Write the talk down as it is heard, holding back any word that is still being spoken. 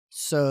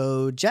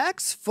So,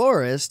 Jax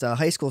Forrest, a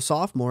high school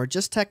sophomore,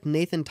 just teched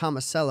Nathon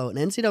Tomasello, an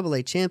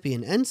NCAA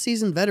champion and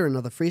seasoned veteran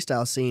of the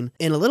freestyle scene,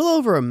 in a little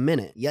over a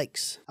minute.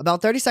 Yikes.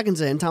 About 30 seconds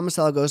in,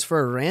 Tomasello goes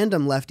for a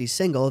random lefty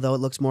single, though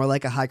it looks more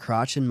like a high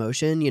crotch in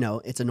motion. You know,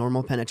 it's a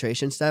normal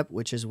penetration step,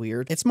 which is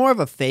weird. It's more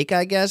of a fake,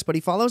 I guess, but he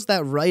follows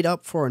that right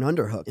up for an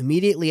underhook.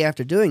 Immediately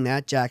after doing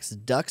that, Jax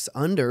ducks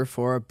under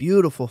for a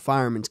beautiful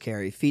fireman's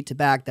carry. Feet to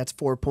back, that's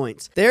 4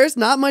 points. There's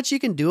not much you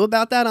can do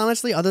about that,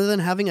 honestly, other than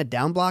having a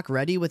down block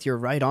ready with your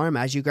right arm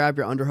as you grab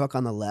your underhook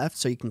on the left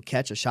so you can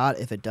catch a shot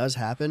if it does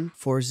happen.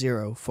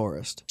 4-0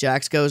 Forrest.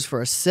 Jax goes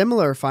for a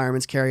similar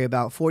fireman's carry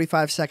about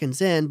 45 seconds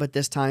in, but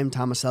this time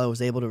Tomasello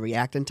was able to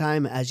react in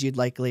time, as you'd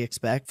likely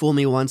expect. Fool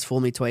me once,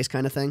 fool me twice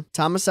kind of thing.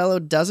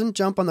 Tomasello doesn't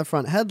jump on the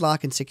front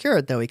headlock and secure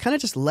it though. He kind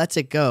of just lets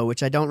it go,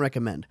 which I don't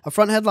recommend. A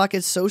front headlock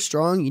is so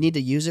strong, you need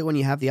to use it when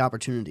you have the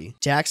opportunity.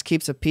 Jax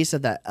keeps a piece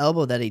of that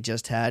elbow that he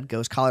just had,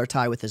 goes collar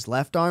tie with his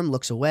left arm,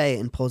 looks away,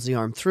 and pulls the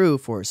arm through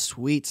for a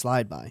sweet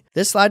slide by.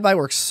 This slide by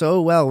works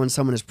so well when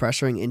someone is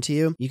pressuring into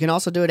you. You can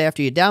also do it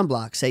after you down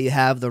block. Say you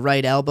have the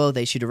right elbow,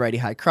 they shoot a righty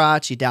high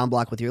crotch, you down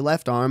block with your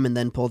left arm and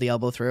then pull the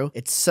elbow through.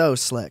 It's so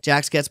slick.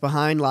 Jax gets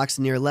behind, locks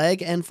the near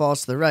leg, and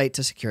falls to the right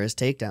to secure his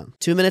takedown.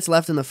 2 minutes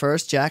left in the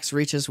first, Jax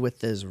reaches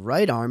with his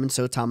right arm, and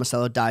so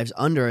Tomasello dives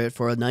under it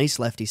for a nice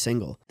lefty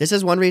single. This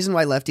is one reason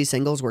why lefty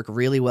singles work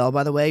really well,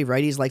 by the way.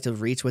 Righties like to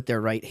reach with their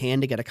right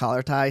hand to get a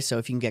collar tie, so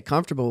if you can get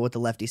comfortable with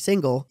the lefty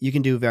single, you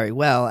can do very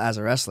well as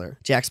a wrestler.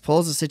 Jax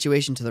pulls the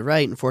situation to the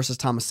right and forces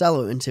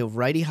Tomasello into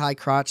righty high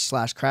crotch /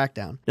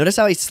 crackdown. Notice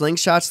how he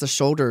slingshots the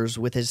shoulders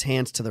with his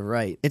hands to the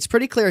right. It's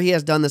pretty clear he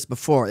has done this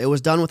before. It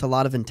was done with a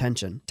lot of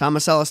intention.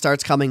 Tomasello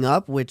starts coming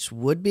up, which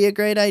would be a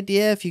great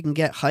idea if you can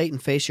get height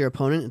and face your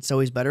opponent. It's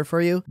always better for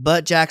you.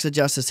 But Jax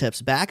adjusts his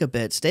hips back a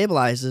bit,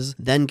 stabilizes,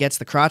 then gets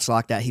the crotch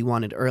lock that he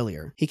wanted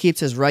earlier. He keeps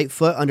his right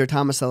foot under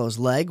Tomasello's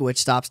leg, which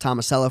stops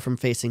Tomasello from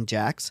facing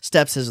Jax,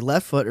 steps his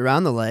left foot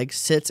around the leg,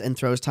 sits and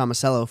throws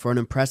Tomasello for an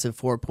impressive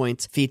 4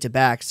 points, feet to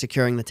back,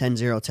 securing the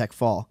 10-0 tech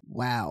fall.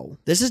 Wow.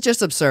 This is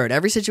just absurd.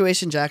 Every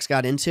situation Jax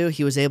got into,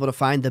 he was able to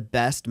find the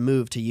best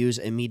move to use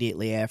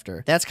immediately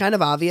after. That's kind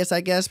of obvious,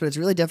 I guess, but it's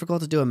really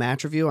difficult to do a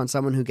match review on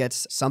someone who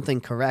gets something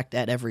correct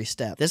at every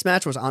step. This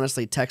match was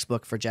honestly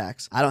textbook for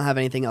Jax. I don't have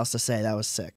anything else to say. That was sick.